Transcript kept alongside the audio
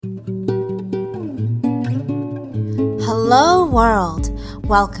Hello world!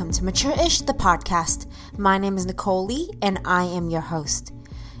 Welcome to Mature-ish, the podcast. My name is Nicole Lee and I am your host.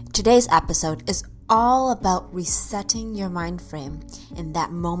 Today's episode is all about resetting your mind frame in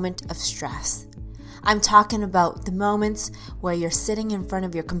that moment of stress. I'm talking about the moments where you're sitting in front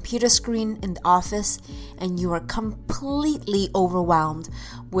of your computer screen in the office and you are completely overwhelmed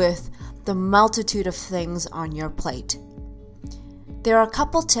with the multitude of things on your plate. There are a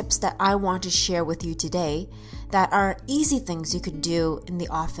couple tips that I want to share with you today that are easy things you could do in the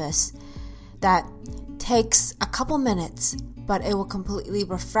office that takes a couple minutes, but it will completely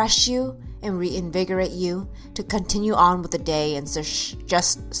refresh you and reinvigorate you to continue on with the day and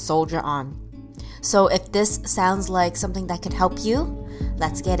just soldier on. So if this sounds like something that could help you,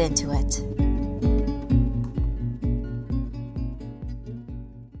 let's get into it.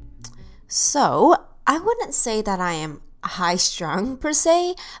 So I wouldn't say that I am high-strung per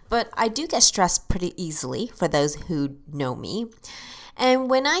se, but I do get stressed pretty easily for those who know me. And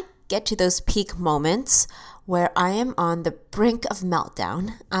when I get to those peak moments where I am on the brink of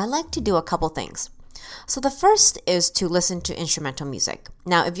meltdown, I like to do a couple things. So the first is to listen to instrumental music.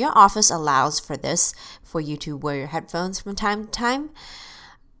 Now, if your office allows for this, for you to wear your headphones from time to time,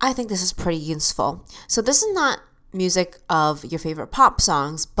 I think this is pretty useful. So this is not music of your favorite pop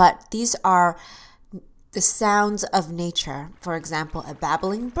songs, but these are the sounds of nature. For example, a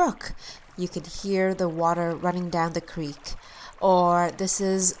babbling brook. You could hear the water running down the creek. Or this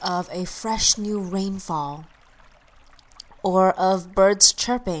is of a fresh new rainfall. Or of birds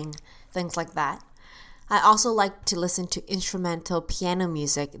chirping. Things like that. I also like to listen to instrumental piano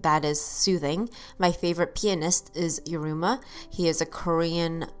music that is soothing. My favorite pianist is Yuruma. He is a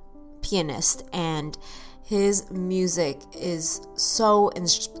Korean pianist and his music is so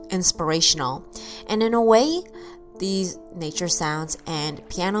inspirational. And in a way, these nature sounds and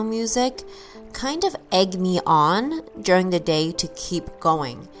piano music kind of egg me on during the day to keep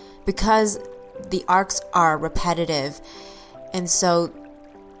going because the arcs are repetitive and so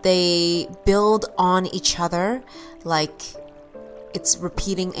they build on each other like it's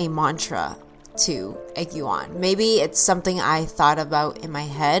repeating a mantra to egg you on. Maybe it's something I thought about in my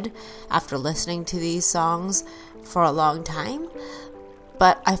head after listening to these songs for a long time,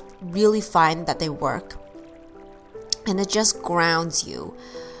 but I really find that they work. And it just grounds you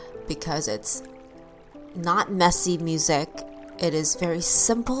because it's not messy music. It is very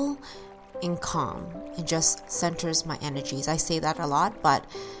simple and calm. It just centers my energies. I say that a lot, but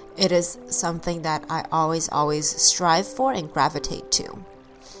it is something that I always strive for and gravitate to.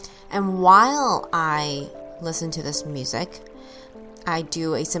 And while I listen to this music, I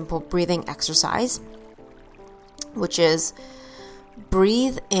do a simple breathing exercise, which is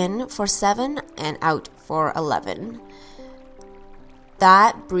breathe in for 7 and out for 11.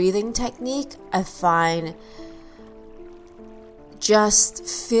 That breathing technique, I find, just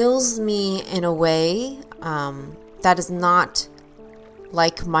fills me in a way that is not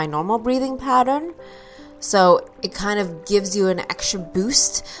like my normal breathing pattern. So it kind of gives you an extra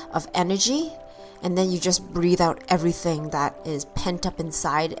boost of energy, and then you just breathe out everything that is pent up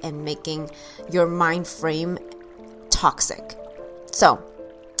inside and making your mind frame toxic. So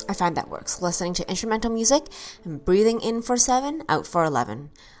I find that works. Listening to instrumental music and breathing in for 7, out for 11.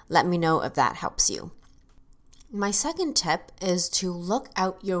 Let me know if that helps you. My second tip is to look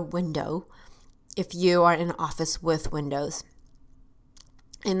out your window if you are in an office with windows.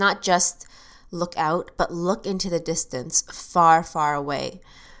 And not just look out, but look into the distance, far, far away.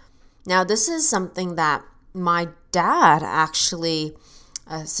 Now, this is something that my dad actually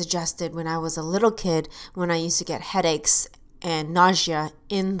suggested when I was a little kid, when I used to get headaches and nausea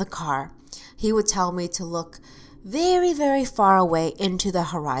in the car. He would tell me to look very, very far away into the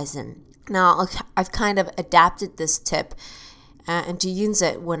horizon. Now, I've kind of adapted this tip and to use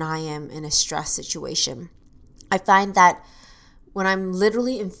it when I am in a stress situation. I find that when I'm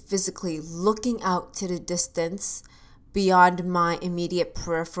literally and physically looking out to the distance beyond my immediate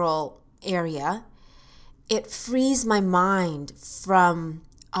peripheral area, it frees my mind from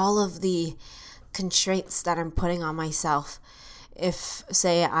all of the constraints that I'm putting on myself. If,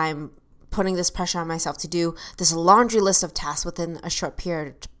 say, I'm putting this pressure on myself to do this laundry list of tasks within a short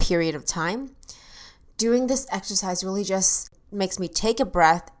period of time, doing this exercise really just makes me take a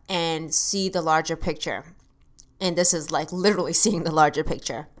breath and see the larger picture. And this is like literally seeing the larger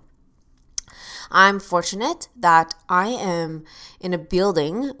picture. I'm fortunate that I am in a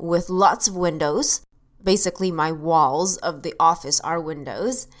building with lots of windows. Basically, my walls of the office are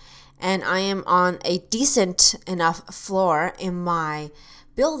windows. And I am on a decent enough floor in my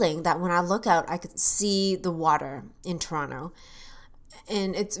building that when I look out, I could see the water in Toronto.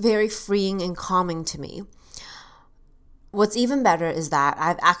 And it's very freeing and calming to me. What's even better is that I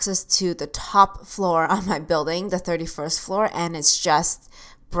have access to the top floor on my building, the 31st floor, and it's just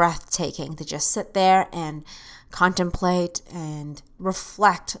breathtaking to just sit there and contemplate and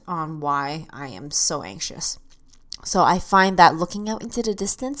reflect on why I am so anxious. So I find that looking out into the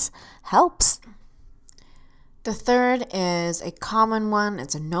distance helps. The third is a common one.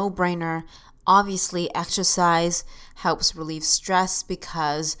 It's a no-brainer. Obviously, exercise helps relieve stress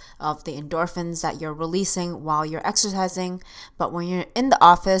because of the endorphins that you're releasing while you're exercising. But when you're in the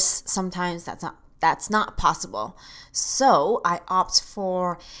office, sometimes that's not possible. So I opt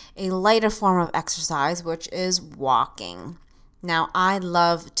for a lighter form of exercise, which is walking. Now, I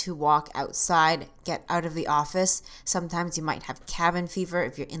love to walk outside, get out of the office. Sometimes you might have cabin fever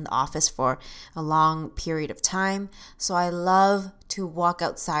if you're in the office for a long period of time. So I love to walk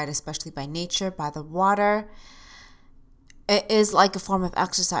outside, especially by nature, by the water. It is like a form of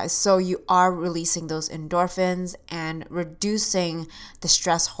exercise. So you are releasing those endorphins and reducing the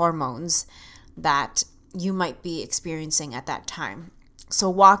stress hormones that you might be experiencing at that time. So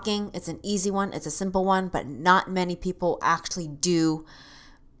walking, it's an easy one, it's a simple one, but not many people actually do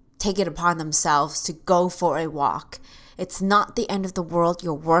take it upon themselves to go for a walk. It's not the end of the world.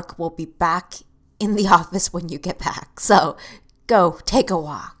 Your work will be back in the office when you get back. So go take a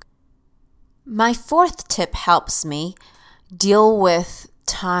walk. My fourth tip helps me deal with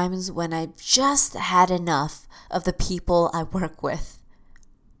times when I've just had enough of the people I work with,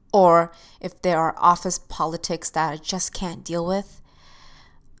 or if there are office politics that I just can't deal with.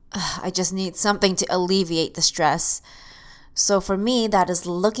 I just need something to alleviate the stress. So for me, that is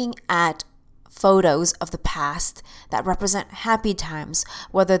looking at photos of the past that represent happy times,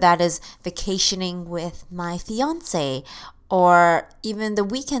 whether that is vacationing with my fiance or even the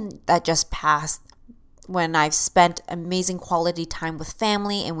weekend that just passed when I've spent amazing quality time with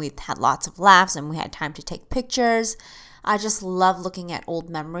family and we've had lots of laughs and we had time to take pictures. I just love looking at old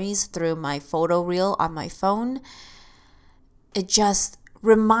memories through my photo reel on my phone. It just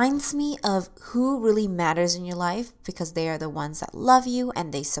reminds me of who really matters in your life because they are the ones that love you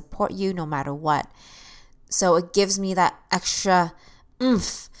and they support you no matter what. So it gives me that extra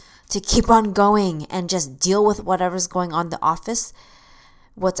oomph to keep on going and just deal with whatever's going on in the office,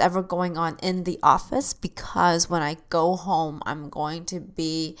 whatever going on in the office, because when I go home, I'm going to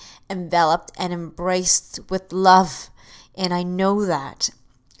be enveloped and embraced with love. And I know that.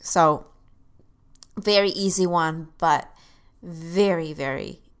 So very easy one, but very,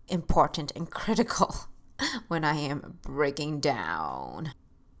 very important and critical when I am breaking down.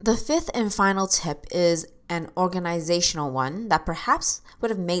 The fifth and final tip is an organizational one that perhaps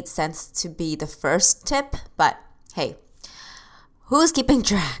would have made sense to be the first tip, but hey, who's keeping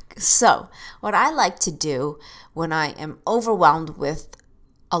track? So what I like to do when I am overwhelmed with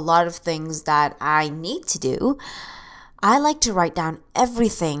a lot of things that I need to do, I like to write down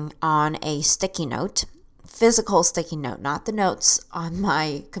everything on a sticky note. Physical sticky note, not the notes on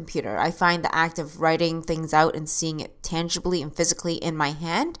my computer. I find the act of writing things out and seeing it tangibly and physically in my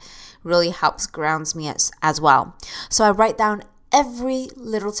hand really helps grounds me as well. So I write down every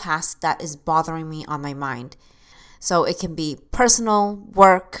little task that is bothering me on my mind. So it can be personal,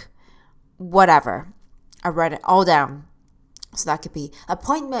 work, whatever. I write it all down. So that could be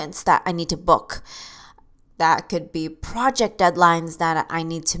appointments that I need to book. That could be project deadlines that I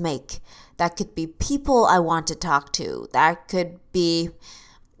need to make. That could be people I want to talk to. That could be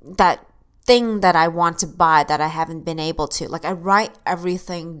that thing that I want to buy that I haven't been able to. Like I write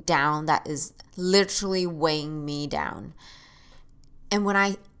everything down that is literally weighing me down. And when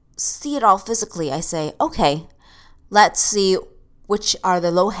I see it all physically, I say, okay, let's see which are the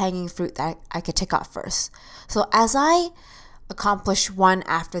low-hanging fruit that I could tick off first. So as I accomplish one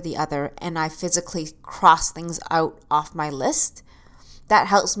after the other and I physically cross things out off my list, that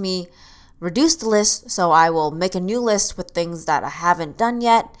helps me reduce the list. So I will make a new list with things that I haven't done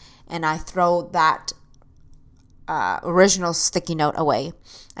yet, and I throw that original sticky note away.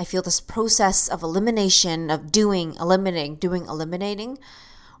 I feel this process of elimination, of eliminating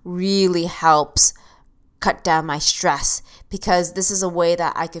really helps cut down my stress, because this is a way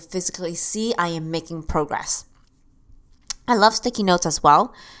that I could physically see I am making progress. I love sticky notes as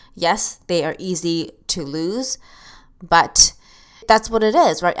well. Yes, they are easy to lose, but that's what it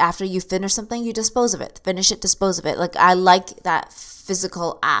is, right? After you finish something, you dispose of it. Finish it, dispose of it. Like I like that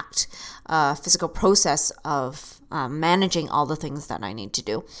physical act, physical process of managing all the things that I need to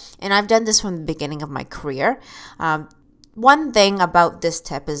do. And I've done this from the beginning of my career. One thing about this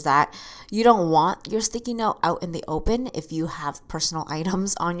tip is that you don't want your sticky note out in the open if you have personal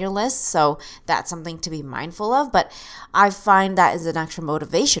items on your list. So that's something to be mindful of. But I find that is an extra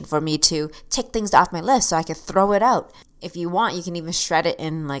motivation for me to take things off my list so I can throw it out. If you want, you can even shred it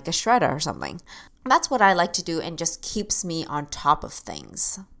in like a shredder or something. That's what I like to do and just keeps me on top of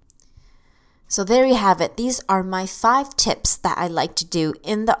things. So there you have it. These are my 5 tips that I like to do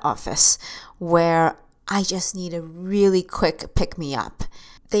in the office where I just need a really quick pick-me-up.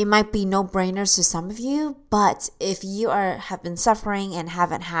 They might be no-brainers to some of you, but if you have been suffering and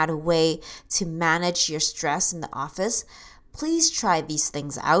haven't had a way to manage your stress in the office, please try these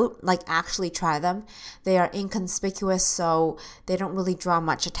things out. Like, actually try them. They are inconspicuous, so they don't really draw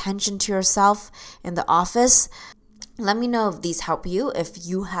much attention to yourself in the office. Let me know if these help you. If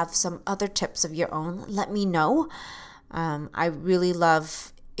you have some other tips of your own, let me know. I really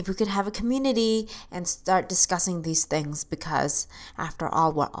love if we could have a community and start discussing these things, because after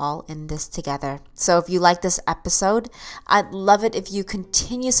all, we're all in this together. So if you like this episode, I'd love it if you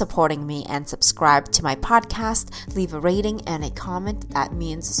continue supporting me and subscribe to my podcast, leave a rating and a comment. That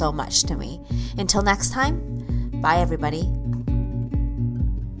means so much to me. Until next time, bye everybody.